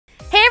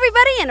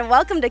everybody, and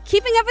welcome to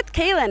Keeping Up with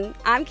Kailin.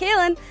 I'm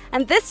Kailin,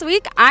 and this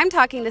week I'm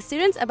talking to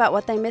students about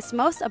what they miss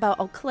most about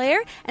Eau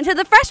Claire, and to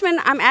the freshmen,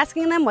 I'm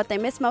asking them what they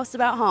miss most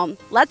about home.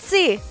 Let's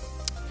see.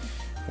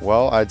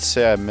 Well, I'd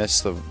say I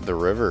miss the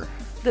river.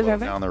 The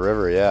river? Down the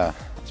river, yeah.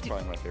 That's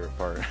probably my favorite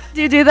part.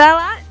 Do you do that a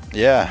lot?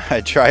 Yeah,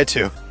 I try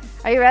to.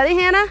 Are you ready,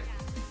 Hannah?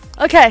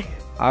 Okay.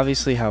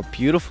 Obviously how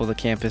beautiful the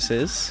campus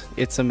is.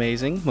 It's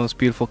amazing. Most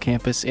beautiful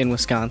campus in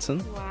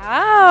Wisconsin.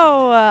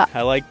 Wow.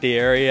 I like the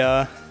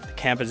area.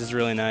 The campus is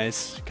really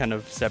nice, kind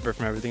of separate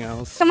from everything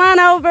else. Come on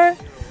over.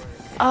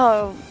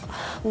 Oh,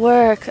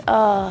 work.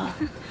 Oh.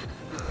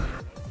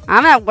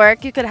 I'm at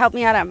work. You could help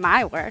me out at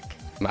my work.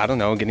 I don't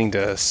know, getting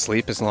to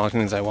sleep as long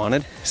as I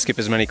wanted, skip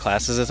as many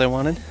classes as I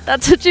wanted.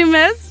 That's what you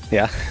missed?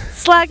 Yeah.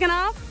 Slacking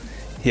off?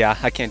 Yeah,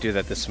 I can't do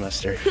that this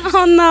semester.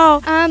 Oh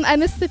no. I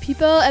miss the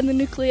people and the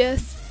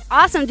nucleus.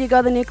 Awesome. Do you go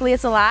to the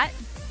nucleus a lot?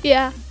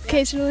 Yeah,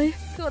 occasionally.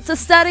 Cool. To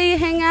study,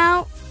 hang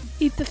out?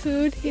 Eat the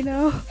food, you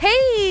know.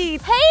 Hey!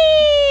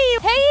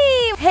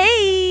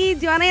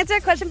 Do you want to answer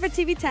a question for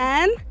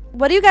TV10?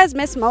 What do you guys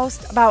miss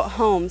most about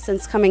home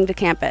since coming to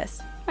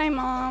campus? My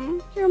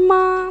mom. Your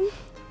mom?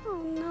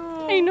 Oh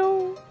no. I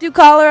know. Do you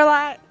call her a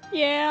lot?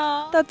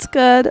 Yeah. That's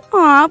good.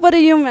 Aw, what do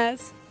you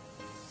miss?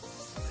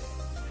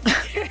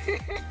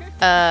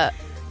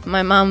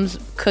 My mom's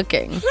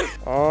cooking.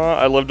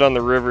 I lived on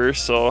the river,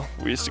 so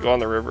we used to go on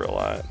the river a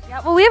lot.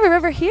 Yeah, well, we have a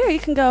river here. You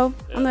can go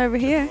on the river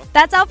here.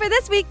 That's all for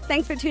this week.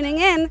 Thanks for tuning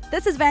in.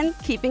 This has been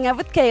Keeping Up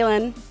with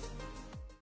Kailin.